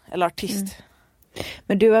sångare idag. Eller artist.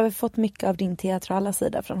 Men du har väl fått mycket av din teatrala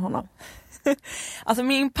sida från honom? Alltså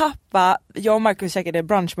min pappa, jag och Marcus käkade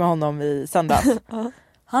brunch med honom i söndags.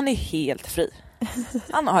 Han är helt fri.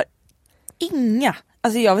 Han har inga,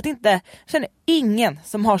 alltså jag vet inte, jag känner ingen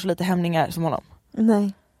som har så lite hämningar som honom.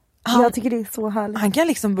 Nej. Jag tycker det är så härligt. Han kan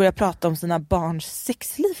liksom börja prata om sina barns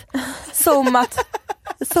sexliv. Som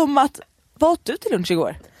att vad åt du till lunch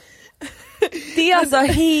igår? Det är alltså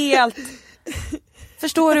helt...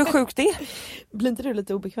 Förstår du hur sjukt det är? Blir inte du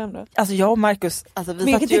lite obekväm då? Alltså jag och Marcus... Alltså, men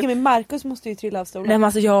jag kan tycka att Marcus måste ju trilla av stolen. Nej men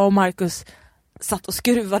alltså jag och Marcus satt och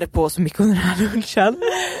skruvade på så mycket under den här lunchen.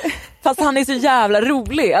 Fast han är så jävla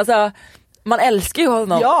rolig. Alltså man älskar ju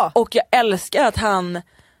honom. Ja. Och jag älskar att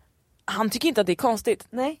han tycker inte att det är konstigt.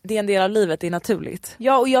 Nej. Det är en del av livet, det är naturligt.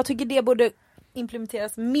 Ja, och jag tycker det borde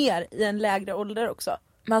implementeras mer i en lägre ålder också.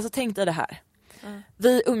 Men alltså tänk dig det här.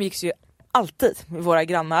 Vi umgicks ju alltid med våra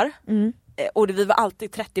grannar. Och vi var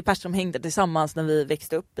alltid 30 personer som hängde tillsammans när vi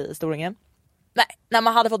växte upp i Storingen. Nej, när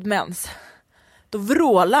man hade fått mens, då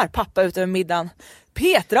vrålar pappa ut över middagen: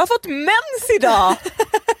 Petra har fått mens idag!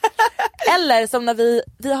 Eller som när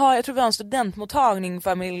vi har, jag tror vi har en studentmottagning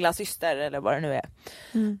för min lilla syster eller vad det nu är.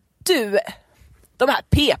 Du, de här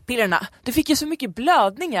p-pillerna, du fick ju så mycket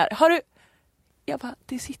blödningar. Har du... Jag bara,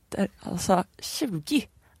 det sitter alltså 20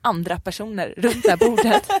 andra personer runt det här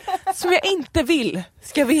bordet som jag inte vill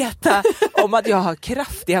ska veta om att jag har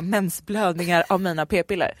kraftiga mensblödningar av mina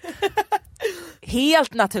p-piller.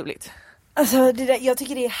 Helt naturligt. Alltså det där, jag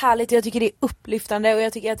tycker det är härligt, jag tycker det är upplyftande och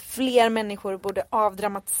jag tycker att fler människor borde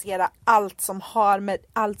avdramatisera allt som har med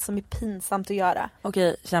allt som är pinsamt att göra.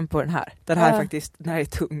 Okej, känn på den här. Den här är faktiskt, den här är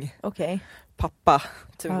tung. Okej. Pappa,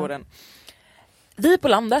 Tungården. Vi på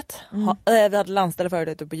landet, vi hade landställe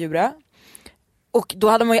förut uppe på Djura. Och då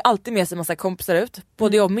hade man ju alltid med sig en massa kompisar ut.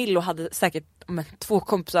 Både jag och Millo hade säkert 2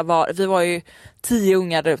 kompisar var. Vi var ju 10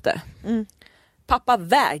 ungar där ute. Pappa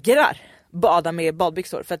vägrar bada med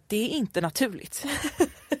badbyxor för att det är inte naturligt.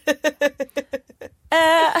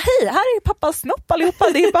 Hej, här är pappas snopp allihopa.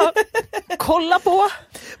 Det är bara kolla på.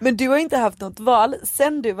 Men du har inte haft något val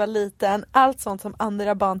sen du var liten. Allt sånt som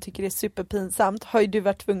andra barn tycker är superpinsamt har ju du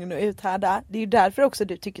varit tvungen att uthärda. Det är ju därför också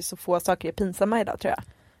du tycker så få saker är pinsamma idag, tror jag.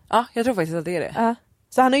 Ja, jag tror faktiskt att det är det. Ja.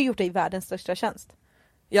 Så han har gjort dig världens största tjänst.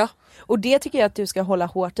 Ja. Och det tycker jag att du ska hålla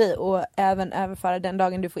hårt i och även överföra den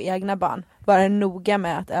dagen du får egna barn. Vara noga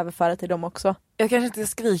med att överföra till dem också. Jag kanske inte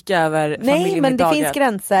ska skrika över familjen. Nej, men det finns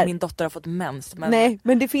gränser. Min dotter har fått mens. Men... Nej,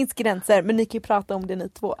 men det finns gränser. Men ni kan ju prata om det ni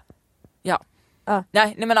två. Ja. Ja.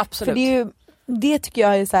 Nej men absolut. För det, är ju, det tycker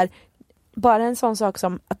jag är så här, bara en sån sak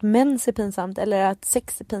som att mens är pinsamt eller att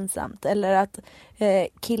sex är pinsamt eller att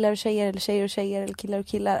killar och tjejer eller tjejer och tjejer eller killar och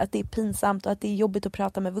killar, att det är pinsamt och att det är jobbigt att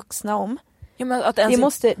prata med vuxna om. Ja, men att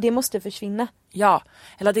ens... det måste försvinna. Ja,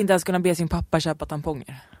 eller att inte ens kunna be sin pappa köpa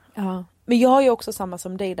tamponger. Ja, men jag har ju också samma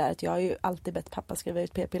som dig där, att jag har ju alltid bett pappa skriva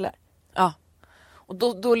ut p-piller. Ja, och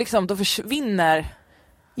då liksom, då försvinner...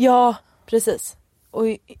 Ja, precis. Och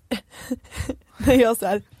när jag så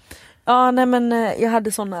här, ja nej men jag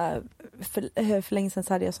hade såna för länge sedan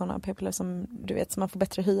så hade jag såna p-piller som du vet som man får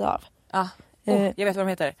bättre hy av. Ja, jag vet vad de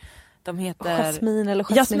heter. De heter... Jasmin eller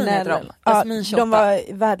Jasmin heter de. Jasmin 28. De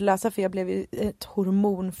var värdelösa för jag blev ju ett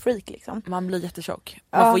hormonfreak liksom. Man blir jättetjock.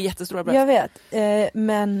 Man får jättestora bröst. Jag vet,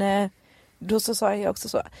 men då så sa jag också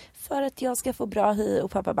så, för att jag ska få bra hy,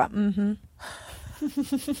 och pappa bara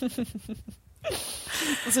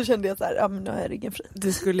och så kände jag så här, ja men nu är ryggen fri.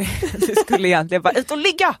 Du skulle egentligen bara ut och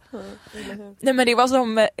ligga. Nej men det var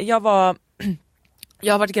som, jag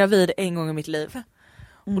har varit gravid en gång i mitt liv.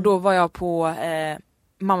 Och då var jag på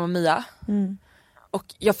Mamma Mia. Och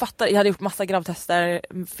jag hade gjort massa gravtester,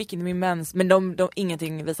 fick inte min mens, men de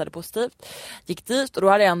ingenting visade positivt. Gick dit och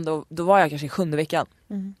då var jag kanske i 7:e veckan.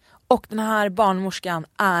 Och den här barnmorskan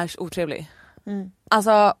är så otrevlig.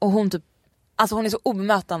 Alltså, och hon är så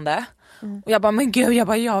obemötande. Och jag bara, men gud,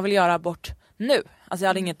 jag vill göra abort nu. Alltså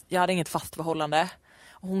jag hade inget fast förhållande.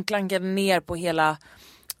 Och hon klankade ner på hela...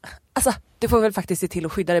 Alltså, du får väl faktiskt se till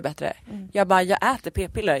att skydda dig bättre. Jag bara, jag äter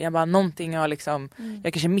p-piller. Jag bara, någonting har liksom...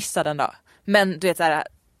 Jag kanske missade en dag. Men du vet såhär,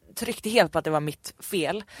 tryckte helt på att det var mitt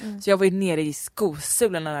fel. Så jag var ju nere i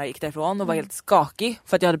skosulen när jag gick därifrån och var helt skakig.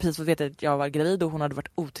 För att jag hade precis fått veta att jag var gravid och hon hade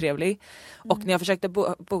varit otrevlig. Och när jag försökte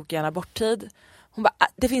boka en aborttid, hon bara,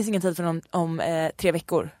 det finns ingen tid för om 3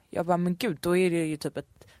 veckor. Jag bara, men gud, då är det ju typ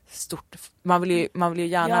ett stort... Man vill ju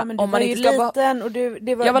gärna... Ja, men du om var man ju inte ska liten och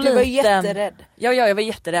du var var jätterädd. Ja, jag var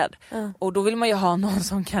jätterädd. Och då vill man ju ha någon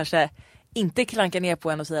som kanske inte klankar ner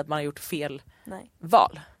på en och säger att man har gjort fel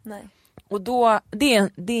val. Nej. Och då,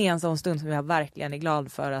 det är en sån stund som jag verkligen är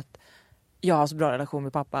glad för att jag har så bra relation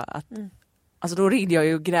med pappa. Att, alltså då ringde jag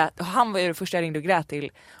ju och grät. Och han var ju det första jag ringde och grät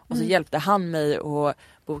till. Och så hjälpte han mig att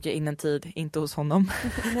boka in en tid, inte hos honom.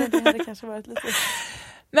 Nej, det hade kanske varit lite...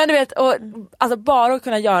 Men du vet, och, alltså bara att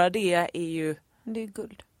kunna göra det är ju... Det är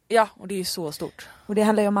guld. Ja, och det är ju så stort. Och det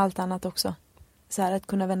handlar ju om allt annat också. Så här, att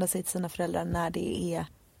kunna vända sig till sina föräldrar när det är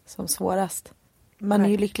som svårast. Man är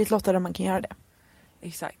ju lyckligt lottad om man kan göra det.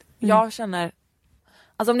 Exakt. Jag känner...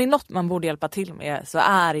 Alltså om det är något man borde hjälpa till med så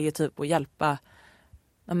är det ju typ att hjälpa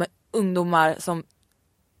ungdomar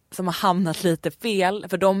som har hamnat lite fel.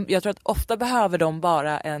 För jag tror att ofta behöver de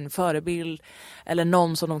bara en förebild eller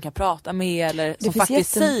någon som de kan prata med eller som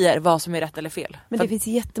faktiskt säger vad som är rätt eller fel. Men det finns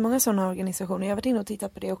jättemånga sådana organisationer. Jag har varit inne och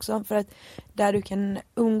tittat på det också. För att där du kan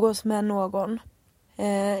umgås med någon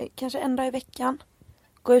kanske en dag i veckan.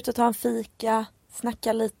 Gå ut och ta en fika,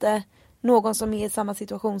 snacka lite. Någon som är i samma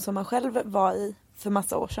situation som man själv var i för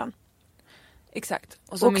massa år sedan. Exakt.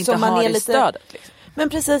 Och som och inte har det stödet. Liksom. Men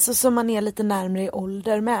precis, och som man är lite närmare i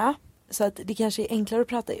ålder med. Så att det kanske är enklare att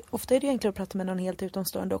prata. Ofta är det enklare att prata med någon helt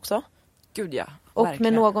utomstående också. Gud ja, och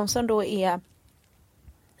verkligen. med någon som då är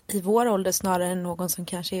i vår ålder snarare än någon som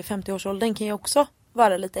kanske är 50-årsåldern kan ju också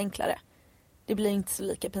vara lite enklare. Det blir inte så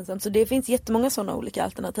lika pinsamt. Så det finns jättemånga sådana olika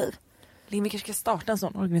alternativ. Vi kanske ska starta en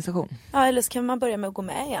sån organisation. Ja, eller så kan man börja med att gå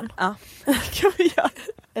med igen. Ja, kan vi göra.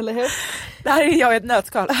 Eller hur? Det här är jag i ett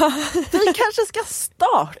nötskal. Vi kanske ska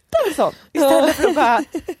starta en sån. Istället för att bara...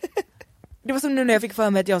 Det var som nu när jag fick för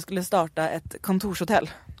mig att jag skulle starta ett kontorshotell.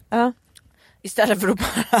 Ja. Istället för att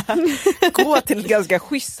bara gå till ett ganska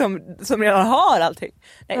schysst som redan har allting.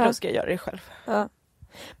 Nej, då ska jag göra det själv. Ja.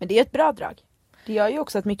 Men det är ett bra drag. Det gör ju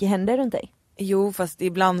också att mycket händer runt dig. Jo, fast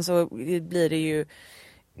ibland så blir det ju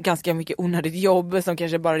ganska mycket onödigt jobb som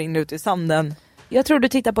kanske bara rinner ut i sanden. Jag tror du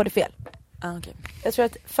tittar på det fel. Ah, okay. Jag tror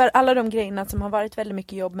att för alla de grejerna som har varit väldigt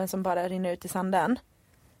mycket jobb men som bara rinner ut i sanden.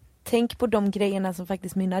 Tänk på de grejerna som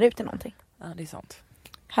faktiskt mynnar ut i någonting. Ja, det är sant.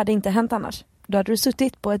 Hade inte hänt annars. Då hade du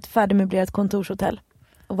suttit på ett färdigmöblerat kontorshotell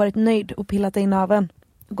och varit nöjd och pillat dig i naveln.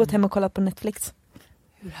 Och gått hem och kollat på Netflix.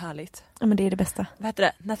 Hur härligt. Ja, men det är det bästa. Vad heter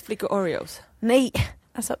det? Netflix och Oreos? Nej,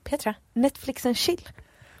 alltså Petra, Netflix and chill.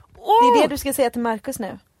 Det är det du ska säga till Marcus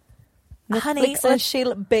nu. Netflix and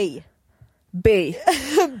chill bay. Bay.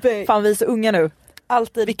 Bay. Fan, vi är så unga nu.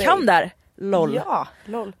 Alltid Vi bay. kan där. LOL. Ja,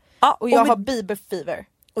 lol. Ja, Och jag har bieberfever.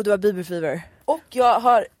 Och du har bieberfever. Och jag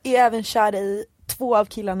är även kär i 2 av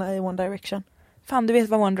killarna i One Direction. Fan, du vet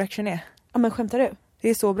vad One Direction är? Ja, men skämtar du? Det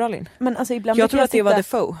är så bra, Linn. Men alltså ibland Jag tror att det var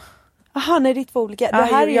Defoe. Aha, nej, det är 2 olika. Ja, det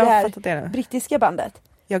här är jag det här fattat det nu. brittiska bandet.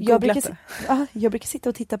 Jag brukar sitta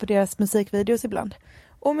och titta på deras musikvideos ibland.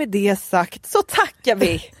 Och med det sagt så tackar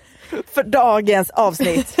vi för dagens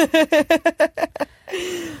avsnitt.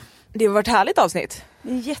 Det har varit ett härligt avsnitt.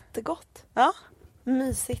 Det är jättegott. Ja.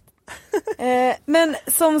 Mysigt. Men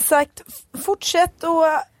som sagt, fortsätt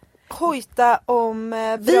att hojta om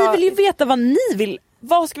Vi vill ju veta vad ni vill.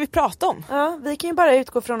 Vad ska vi prata om? Ja, vi kan ju bara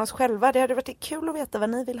utgå från oss själva. Det hade varit kul att veta vad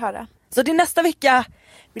ni vill höra. Så till nästa vecka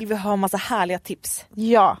vill vi ha en massa härliga tips.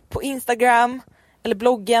 Ja. På Instagram eller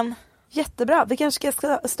bloggen. Jättebra. Vi kanske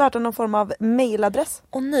ska starta någon form av mailadress.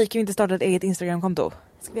 Och ni kan vi inte starta ett eget Instagramkonto.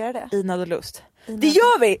 Ska vi göra det? Inad och lust. Det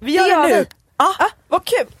gör vi! Vi gör det nu! Ah, vad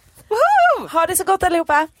kul! Woho! Ha det så gott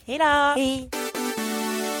allihopa! Hejdå! Hej!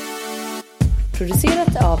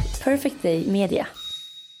 Producerat av Perfect Day Media.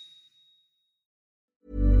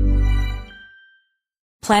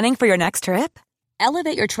 Planning for your next trip?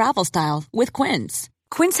 Elevate your travel style with Quince.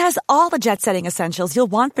 Quince has all the jet-setting essentials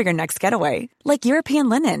you'll want for your next getaway, like European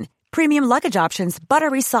linen, premium luggage options,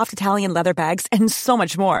 buttery soft Italian leather bags, and so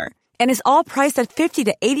much more. And is all priced at 50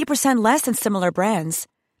 to 80% less than similar brands.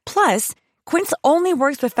 Plus, Quince only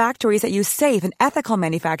works with factories that use safe and ethical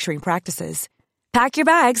manufacturing practices. Pack your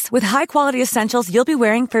bags with high-quality essentials you'll be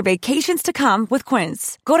wearing for vacations to come with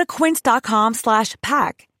Quince. Go to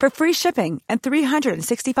quince.com/pack for free shipping and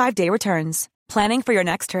 365-day returns. Planning for your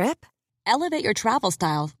next trip? Elevate your travel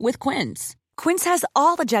style with Quince. Quince has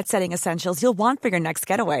all the jet-setting essentials you'll want for your next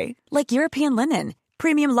getaway, like European linen,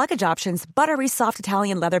 premium luggage options, buttery soft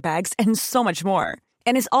Italian leather bags, and so much more.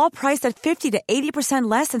 And is all priced at 50 to 80%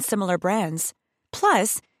 less than similar brands.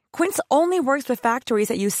 Plus, Quince only works with factories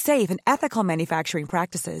that use safe and ethical manufacturing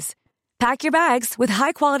practices. Pack your bags with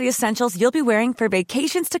high-quality essentials you'll be wearing for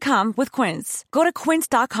vacations to come with Quince. Go to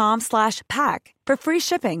quince.com/pack for free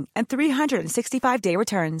shipping and 365-day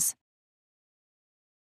returns.